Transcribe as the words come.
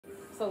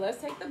So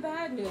let's take the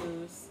bad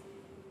news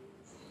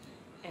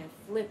and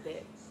flip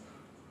it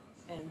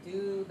and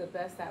do the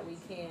best that we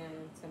can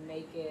to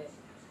make it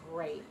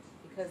great.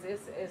 Because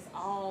it's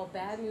all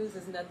bad news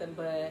is nothing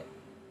but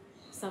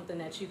something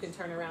that you can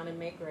turn around and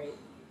make great.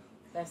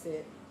 That's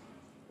it.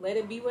 Let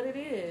it be what it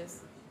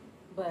is,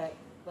 but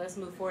let's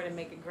move forward and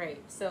make it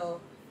great.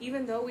 So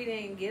even though we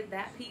didn't get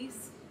that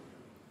piece,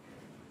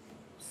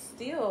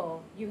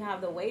 still you have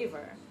the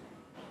waiver.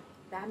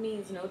 That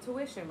means no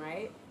tuition,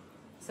 right?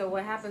 So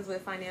what happens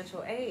with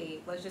financial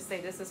aid? Let's just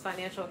say this is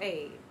financial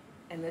aid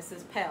and this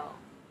is Pell.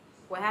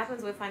 What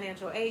happens with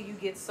financial aid, you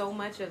get so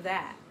much of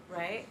that,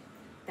 right?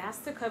 That's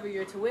to cover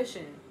your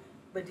tuition.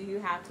 But do you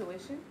have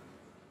tuition?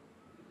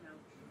 No,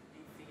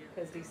 DCF.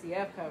 Because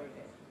DCF covered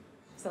it.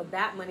 So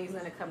that money's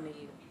going to come to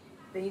you.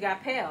 Then you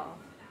got Pell.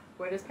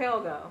 Where does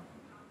Pell go?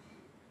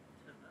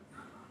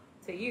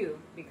 To you,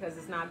 because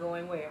it's not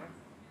going where?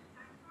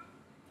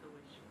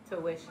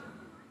 Tuition.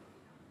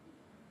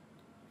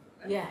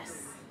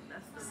 Yes.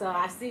 So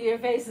I see your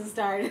faces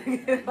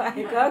starting like,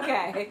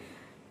 okay,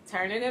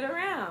 turning it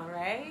around,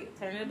 right?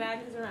 Turning the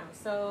bad news around.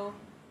 So,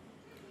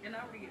 and I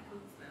already get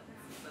food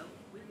stamps, so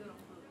we good on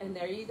food. And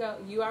there you go.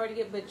 You already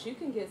get, but you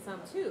can get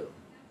some too.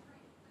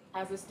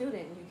 As a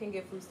student, you can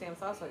get food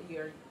stamps also.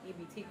 Your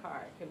EBT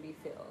card can be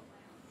filled.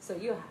 So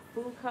you have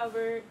food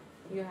covered,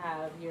 you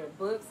have your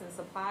books and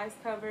supplies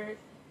covered,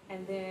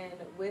 and then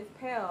with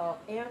Pell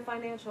and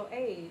financial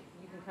aid,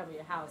 you can cover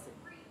your housing.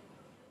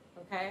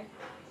 Okay?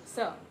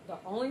 So the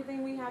only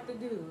thing we have to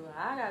do,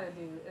 I gotta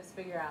do, is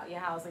figure out your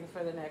housing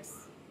for the next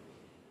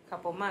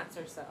couple months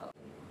or so.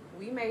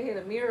 We may hit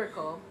a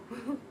miracle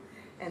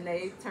and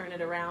they turn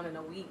it around in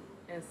a week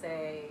and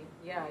say,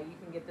 yeah, you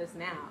can get this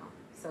now.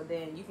 So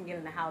then you can get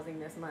into housing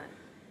this month,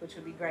 which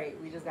would be great.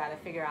 We just got to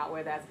figure out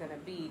where that's going to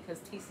be because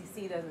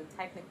TCC doesn't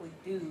technically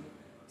do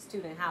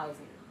student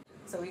housing.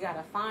 So we got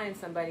to find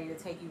somebody to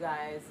take you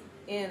guys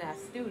in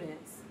as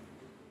students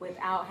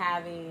without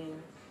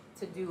having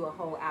to do a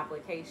whole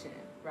application,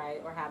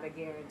 right? Or have a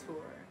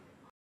guarantor.